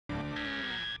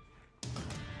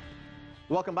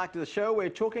Welcome back to the show. We're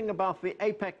talking about the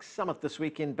APEC summit this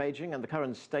week in Beijing and the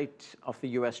current state of the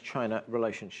U.S.-China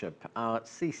relationship. Our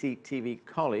CCTV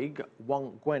colleague,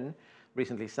 Wang Gwen,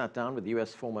 recently sat down with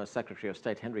U.S. former Secretary of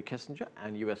State Henry Kissinger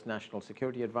and U.S. National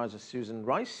Security Advisor Susan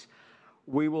Rice.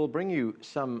 We will bring you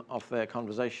some of their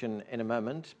conversation in a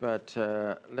moment, but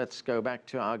let's go back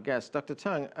to our guest. Dr.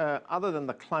 Teng, other than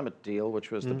the climate deal,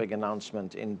 which was the big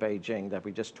announcement in Beijing that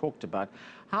we just talked about,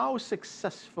 how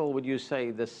successful would you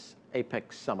say this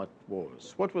APEC summit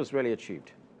was? What was really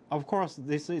achieved? Of course,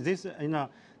 this is a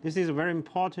very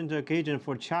important occasion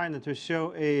for China to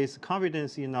show its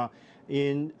confidence in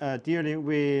dealing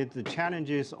with the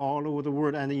challenges all over the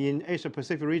world and in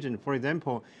Asia-Pacific region. For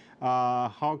example,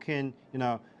 how can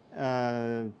all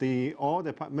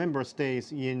the member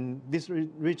states in this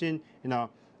region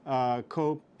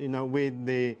cope with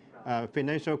the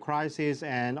financial crisis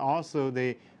and also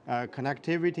the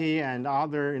connectivity and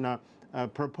other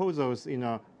proposals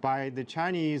by the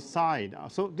Chinese side.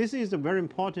 So this is very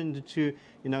important to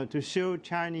show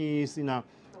Chinese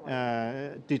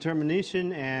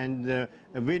determination and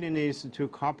willingness to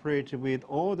cooperate with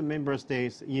all the member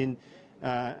states in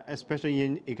especially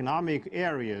in economic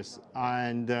areas.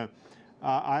 And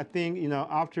I think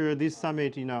after this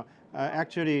summit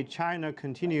actually China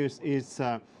continues its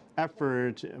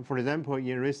effort. For example,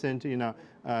 in recent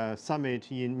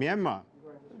summit in Myanmar,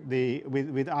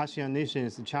 with ASEAN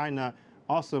nations, China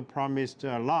also promised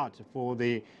a lot for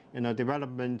the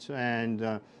development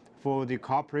and for the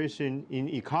cooperation in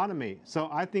economy. So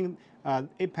I think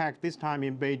APEC this time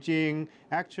in Beijing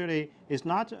actually is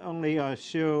not only a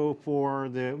show for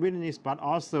the willingness, but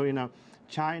also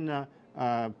China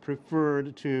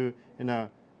preferred to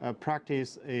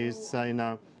practice its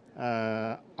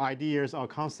ideas or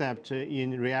concept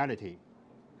in reality.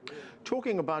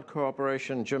 Talking about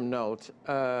cooperation, Jim Nolt,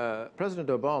 President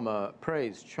Obama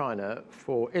praised China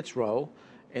for its role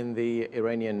in the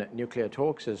Iranian nuclear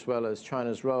talks, as well as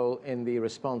China's role in the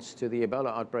response to the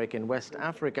Ebola outbreak in West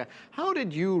Africa. How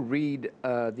did you read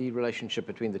the relationship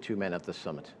between the two men at this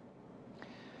summit?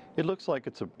 It looks like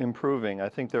it's improving. I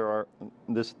think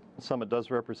this summit does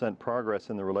represent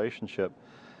progress in the relationship.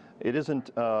 It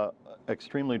isn't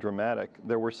extremely dramatic.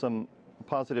 There were some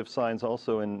positive signs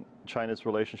also in China's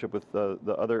relationship with the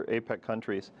other APEC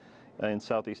countries in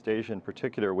Southeast Asia in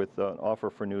particular, with an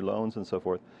offer for new loans and so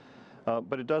forth.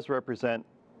 But it does represent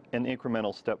an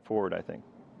incremental step forward, I think.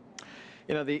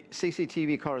 The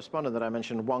CCTV correspondent that I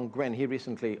mentioned, Wang Gwen, he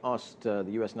recently asked the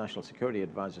U.S. National Security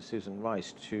Advisor Susan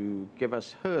Rice to give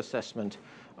us her assessment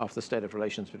of the state of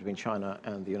relations between China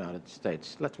and the United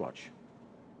States. Let's watch.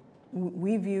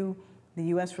 We view the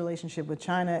U.S. relationship with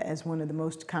China as one of the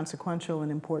most consequential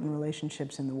and important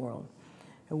relationships in the world.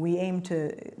 We aim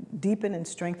to deepen and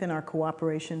strengthen our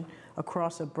cooperation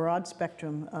across a broad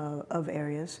spectrum of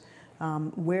areas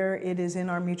where it is in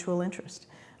our mutual interest.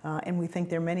 And we think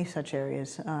there are many such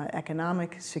areas: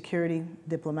 economic, security,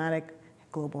 diplomatic,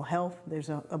 global health. There's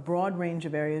a broad range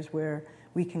of areas where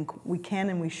we can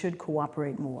and we should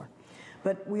cooperate more.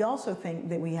 But we also think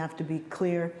that we have to be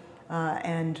clear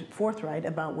and forthright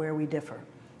about where we differ,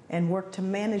 and work to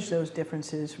manage those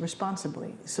differences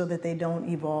responsibly so that they don't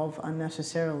evolve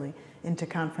unnecessarily into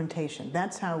confrontation.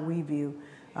 That's how we view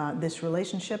this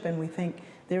relationship, and we think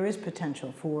there is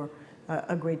potential for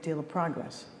a great deal of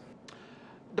progress.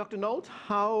 Dr. Nolt,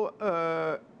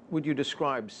 how would you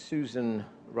describe Susan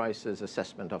Rice's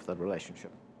assessment of the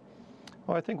relationship?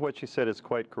 Well, I think what she said is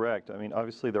quite correct. I mean,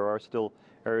 obviously there are still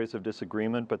areas of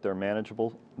disagreement, but they're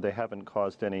manageable. They haven't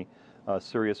caused any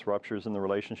serious ruptures in the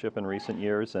relationship in recent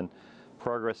years, and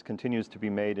progress continues to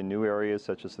be made in new areas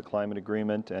such as the climate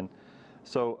agreement. And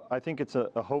so I think it's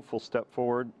a hopeful step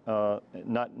forward,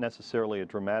 not necessarily a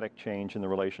dramatic change in the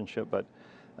relationship, but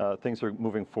things are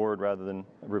moving forward rather than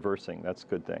reversing. That's a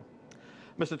good thing.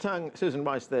 Mr. Teng, Susan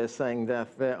Rice there saying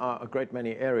that there are a great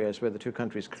many areas where the two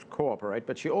countries cooperate,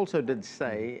 but she also did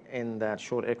say in that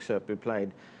short excerpt we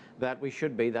played that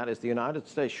that is the United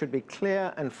States should be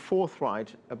clear and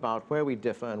forthright about where we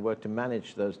differ and work to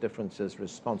manage those differences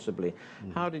responsibly.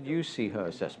 How did you see her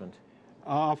assessment?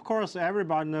 Of course,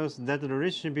 everybody knows that the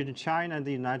relationship between China and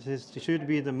the United States should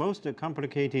be the most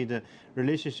complicated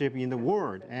relationship in the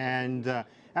world. And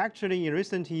actually, in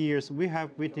recent years, we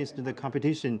have witnessed the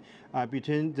competition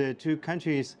between the two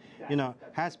countries,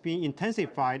 has been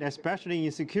intensified, especially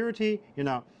in security,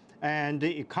 and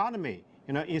the economy.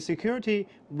 In security,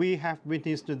 we have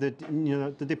witnessed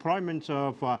the deployment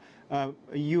of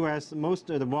U.S. most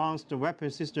advanced weapon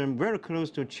system very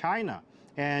close to China,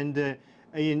 and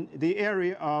in the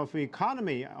area of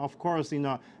economy, of course,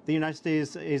 the United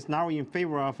States is now in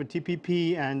favor of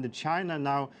TPP, and China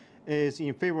now is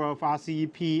in favor of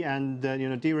RCEP, and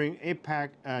during APEC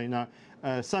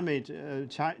summit,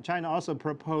 China also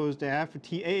proposed the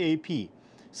FTAAP.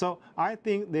 So I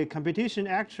think the competition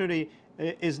actually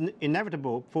is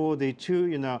inevitable for the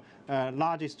two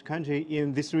largest country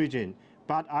in this region.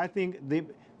 But I think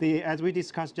as we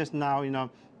discussed just now,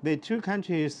 the two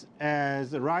countries,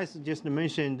 as Rice just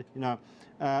mentioned,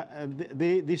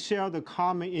 they share the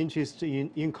common interest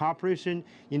in cooperation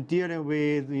in dealing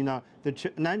with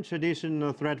the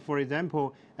non-traditional threat, for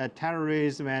example,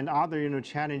 terrorism and other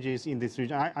challenges in this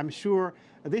region. I'm sure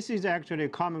this is actually a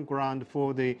common ground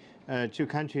for the two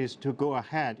countries to go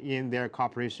ahead in their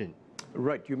cooperation.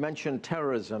 Right, you mentioned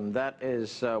terrorism. That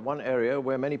is one area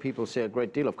where many people see a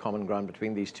great deal of common ground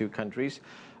between these two countries.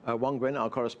 Wang Guin, our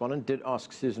correspondent, did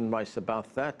ask Susan Rice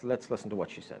about that. Let's listen to what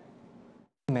she said.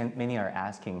 Many are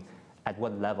asking at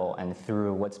what level and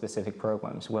through what specific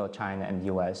programs will China and the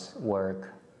U.S.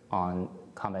 work on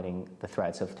combating the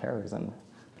threats of terrorism?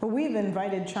 Well, we've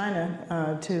invited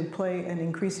China to play an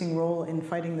increasing role in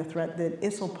fighting the threat that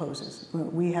ISIL poses.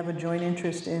 We have a joint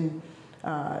interest in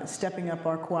stepping up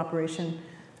our cooperation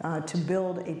to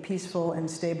build a peaceful and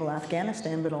stable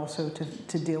Afghanistan, but also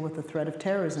to deal with the threat of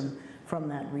terrorism from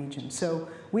that region. So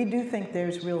we do think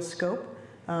there's real scope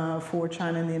for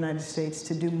China and the United States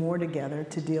to do more together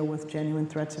to deal with genuine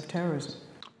threats of terrorism.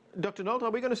 Dr. Nolt,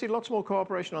 are we going to see lots more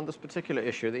cooperation on this particular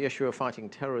issue, the issue of fighting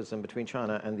terrorism between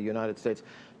China and the United States,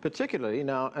 particularly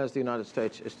now as the United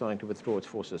States is starting to withdraw its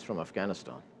forces from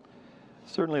Afghanistan?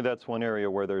 Certainly that's one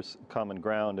area where there's common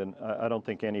ground, and I don't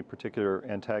think any particular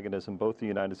antagonism, both the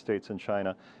United States and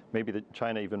China, maybe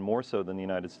China even more so than the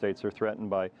United States, are threatened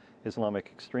by Islamic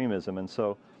extremism. And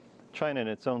so China, in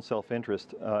its own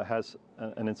self-interest, has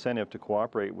an incentive to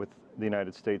cooperate with the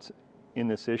United States in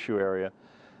this issue area.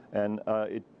 And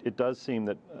it does seem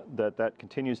that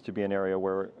continues to be an area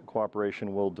where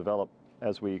cooperation will develop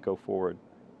as we go forward.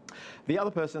 The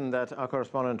other person that our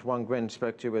correspondent Wang Guin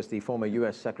spoke to was the former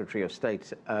U.S. Secretary of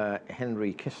State,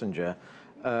 Henry Kissinger.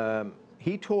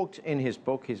 He talked in his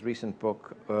book, his recent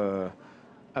book,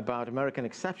 about American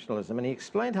exceptionalism, and he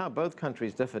explained how both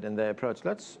countries differed in their approach.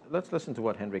 Let's listen to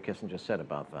what Henry Kissinger said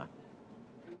about that.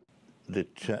 The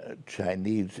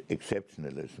Chinese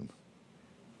exceptionalism,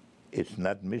 it's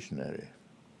not missionary.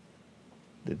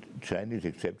 The Chinese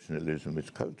exceptionalism is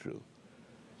cultural.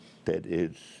 That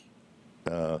is,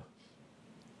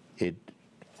 it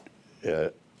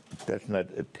does not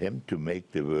attempt to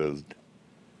make the world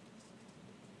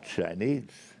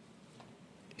Chinese.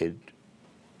 It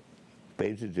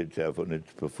bases itself on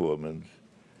its performance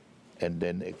and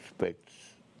then expects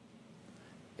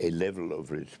a level of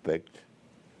respect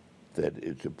that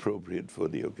is appropriate for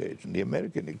the occasion. The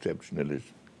American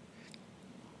exceptionalism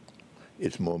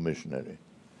is more missionary.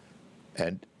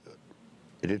 And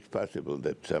it is possible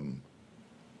that some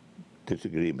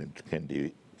disagreements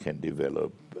can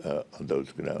develop on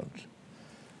those grounds.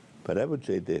 But I would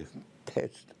say the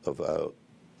test of our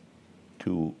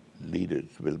two leaders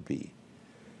will be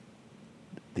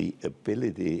the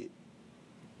ability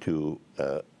to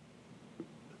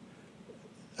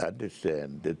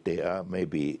understand that there are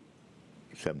maybe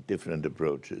some different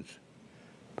approaches,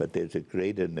 but there's a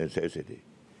greater necessity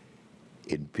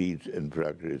in peace and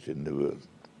progress in the world.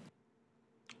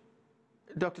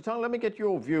 Dr. Tang, let me get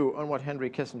your view on what Henry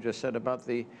Kissinger said about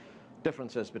the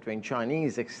differences between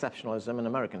Chinese exceptionalism and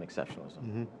American exceptionalism.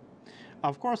 Mm-hmm.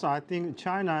 Of course, I think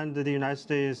China and the United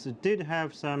States did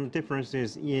have some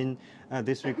differences in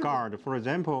this regard. For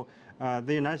example,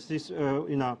 the United States,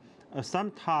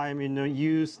 sometimes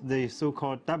use the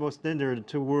so-called double standard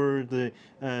toward the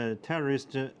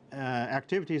terrorist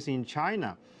activities in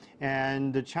China,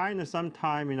 and China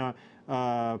sometimes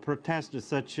protest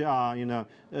such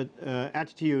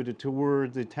attitude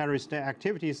toward the terrorist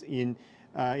activities in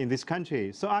this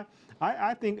country. So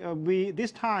I think we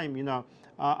this time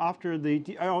after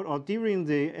during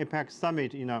the APEC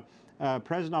summit,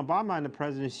 President Obama and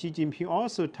President Xi Jinping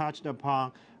also touched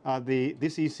upon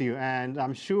this issue, and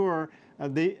I'm sure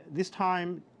this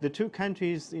time the two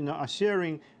countries are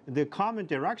sharing the common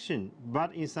direction,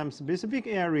 but in some specific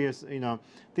areas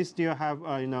they still have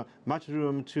much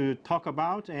room to talk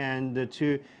about and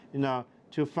to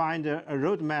find a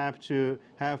roadmap to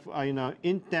have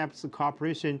in-depth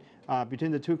cooperation between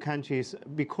the two countries,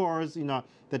 because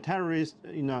the terrorist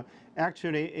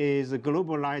actually is a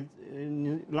globalizing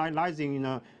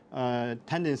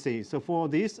tendency. So for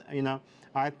this,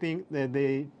 I think that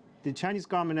the Chinese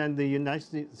government and the United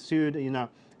States should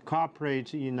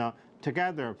cooperate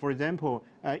together. For example,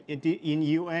 in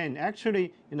UN,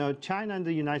 actually China and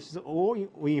the United States are all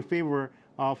in favor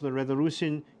of the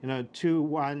resolution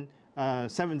 21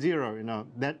 70,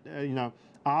 that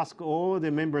ask all the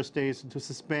member states to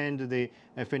suspend the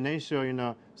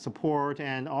financial support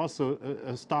and also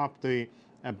stop the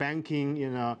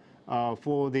banking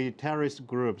for the terrorist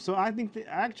group. So I think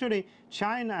actually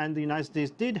China and the United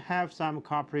States did have some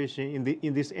cooperation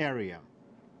in this area.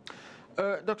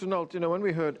 Dr. Nolt, when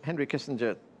we heard Henry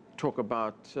Kissinger talk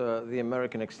about the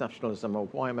American exceptionalism, or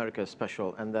why America is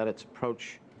special, and that its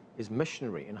approach is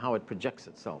missionary in how it projects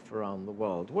itself around the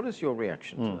world, what is your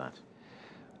reaction to that?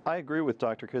 I agree with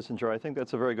Dr. Kissinger. I think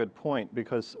that's a very good point,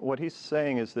 because what he's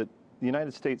saying is that the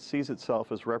United States sees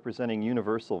itself as representing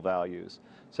universal values,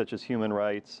 such as human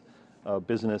rights,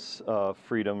 business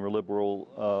freedom, liberal,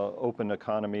 open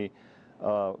economy,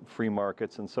 free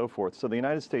markets, and so forth. So the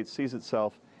United States sees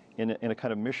itself in a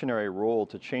kind of missionary role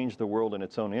to change the world in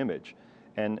its own image.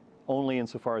 And only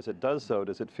insofar as it does so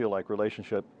does it feel like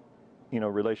relationships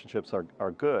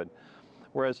are good.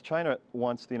 Whereas China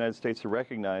wants the United States to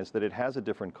recognize that it has a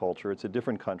different culture, it's a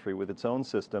different country with its own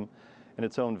system and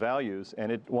its own values,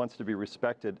 and it wants to be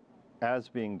respected as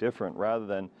being different rather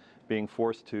than being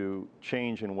forced to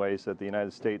change in ways that the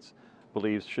United States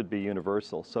believes should be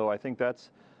universal. So I think that's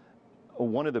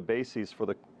one of the bases for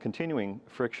the continuing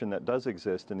friction that does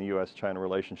exist in the U.S.-China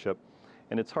relationship,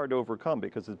 and it's hard to overcome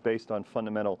because it's based on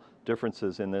fundamental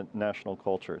differences in the national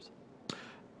cultures.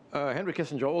 Henry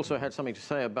Kissinger also had something to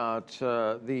say about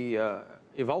the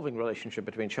evolving relationship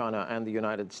between China and the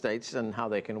United States and how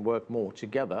they can work more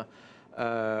together.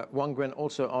 Wang Guan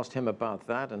also asked him about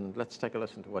that, and let's take a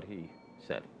listen to what he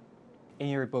said. In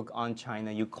your book on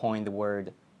China, you coined the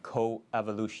word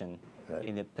co-evolution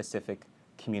in the Pacific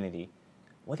community.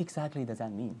 What exactly does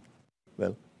that mean?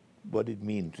 Well, what it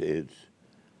means is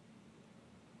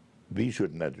we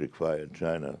should not require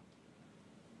China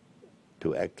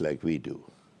to act like we do.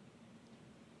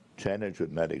 China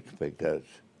should not expect us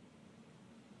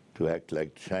to act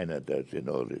like China does in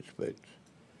all respects.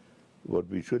 What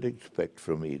we should expect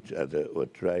from each other or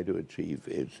try to achieve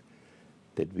is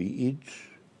that we each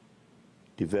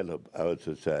develop our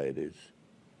societies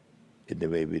in the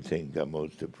way we think are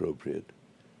most appropriate.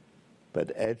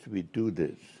 But as we do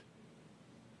this,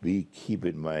 we keep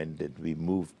in mind that we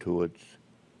move towards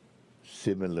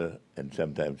similar and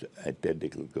sometimes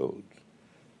identical goals.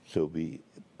 So we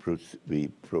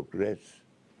progress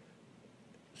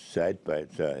side by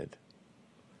side,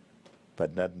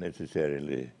 but not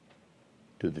necessarily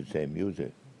to the same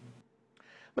music.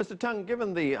 Mr. Teng,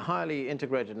 given the highly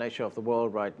integrated nature of the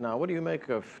world right now, what do you make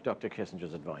of Dr.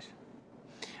 Kissinger's advice?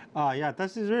 Yeah,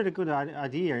 that's a really good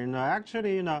idea.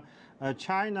 Actually,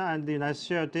 China and the United States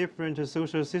share different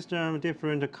social system,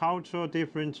 different culture,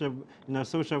 different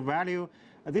social value.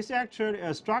 This actually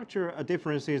structure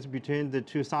differences between the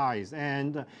two sides.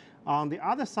 And on the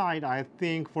other side, I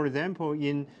think, for example,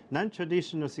 in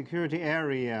non-traditional security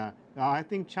area, I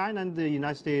think China and the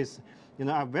United States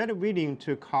are very willing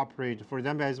to cooperate. For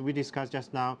example, as we discussed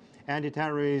just now,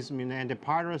 anti-terrorism,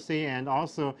 anti-piracy, and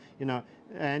also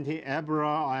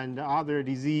anti-Ebola and other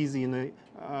disease in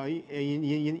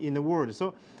the world.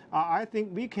 So I think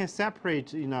we can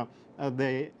separate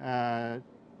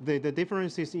the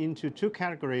differences into two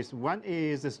categories. One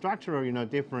is the structural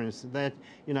difference that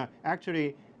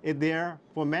actually is there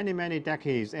for many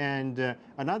decades, and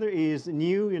another is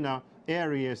new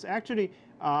areas. Actually,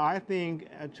 I think,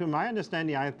 to my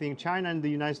understanding, I think China and the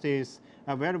United States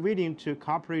are very willing to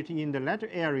cooperate in the latter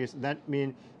areas. That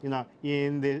mean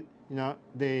in the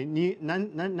the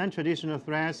non-traditional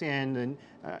threats and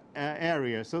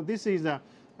areas. So this is a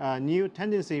new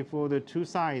tendency for the two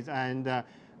sides, and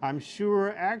I'm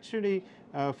sure actually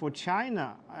for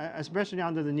China, especially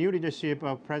under the new leadership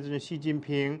of President Xi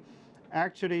Jinping,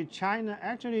 actually China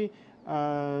actually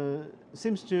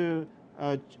seems to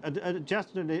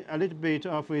adjust a little bit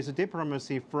of its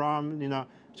diplomacy from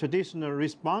traditional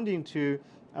responding to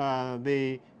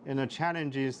the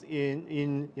challenges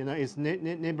in its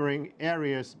neighboring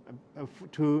areas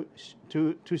to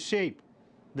shape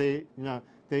the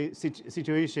the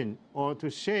situation or to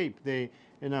shape the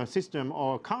system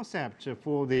or concept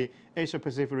for the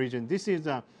Asia-Pacific region. This is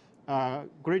a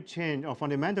great change or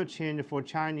fundamental change for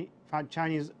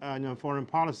Chinese foreign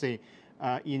policy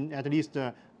in at least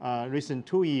recent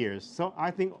 2 years. So I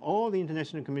think all the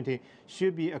international community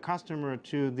should be accustomed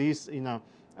to this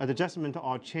adjustment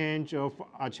or change of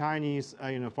Chinese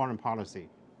foreign policy.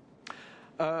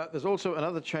 There's also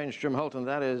another change, Jim Holt, and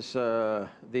that is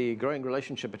the growing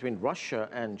relationship between Russia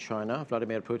and China.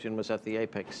 Vladimir Putin was at the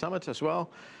APEC summit as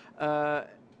well.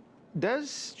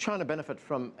 Does China benefit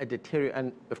from a deterioration?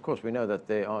 And of course, we know that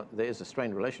there is a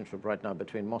strained relationship right now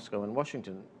between Moscow and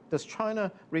Washington. Does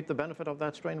China reap the benefit of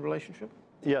that strained relationship?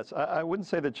 Yes, I wouldn't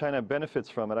say that China benefits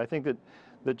from it. I think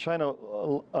that China,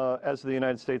 as the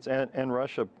United States and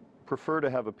Russia, prefer to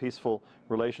have a peaceful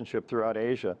relationship throughout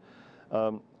Asia.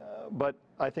 But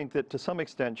I think that to some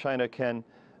extent China can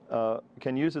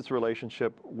use its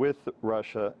relationship with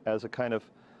Russia as a kind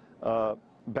of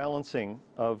balancing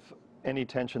of any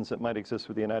tensions that might exist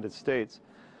with the United States.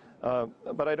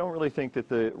 But I don't really think that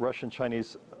the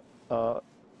Russian-Chinese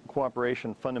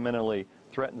cooperation fundamentally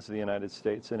threatens the United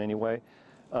States in any way,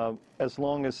 as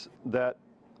long as that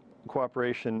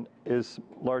cooperation is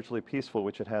largely peaceful,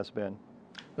 which it has been.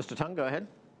 Mr. Teng, go ahead.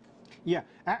 Yeah,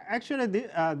 actually,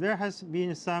 there has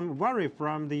been some worry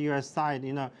from the U.S. side,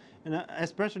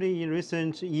 especially in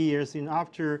recent years,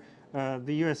 after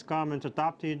the U.S. government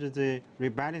adopted the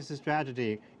rebalancing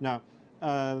strategy.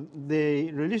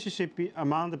 The relationship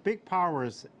among the big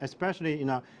powers, especially,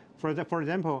 for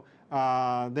example,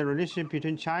 the relationship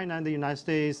between China and the United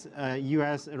States,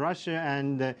 U.S., Russia,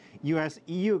 and U.S.,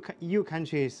 EU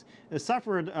countries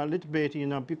suffered a little bit,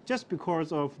 just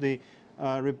because of the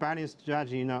rebalancing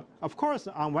strategy. Of course,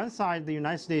 on one side, the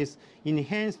United States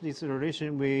enhanced its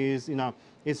relation with,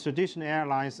 its traditional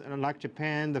airlines like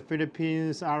Japan, the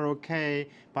Philippines, ROK.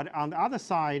 But on the other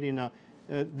side,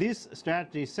 this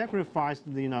strategy sacrificed,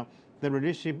 the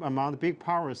relationship among the big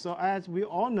powers. So as we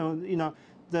all know,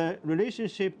 the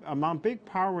relationship among big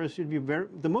powers should be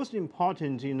the most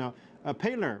important,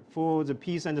 pillar for the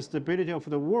peace and the stability of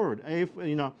the world. If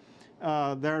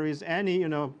there is any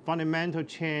fundamental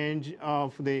change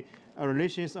of the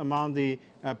relations among the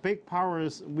big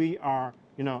powers, we are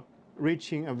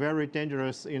reaching a very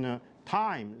dangerous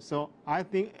time. So I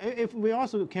think if we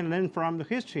also can learn from the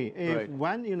history, if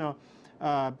one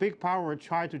big power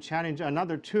try to challenge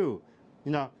another two,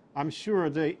 I'm sure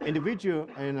the individual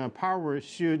power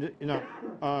should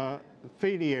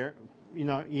failure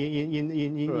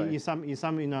in some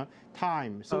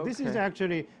time. So this is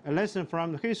actually a lesson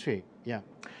from the history. Yeah.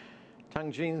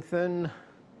 Teng Jianqun,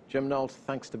 Jim Nolt,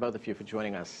 thanks to both of you for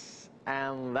joining us.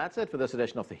 And that's it for this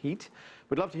edition of The Heat.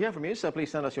 We'd love to hear from you, so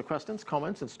please send us your questions,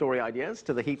 comments, and story ideas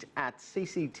to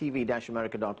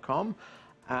theheat@cctv-america.com.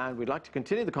 And we'd like to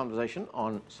continue the conversation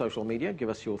on social media. Give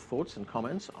us your thoughts and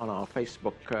comments on our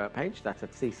Facebook page. That's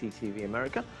at CCTV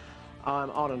America. I'm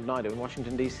Arnold Naidu in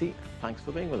Washington, D.C. Thanks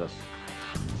for being with us.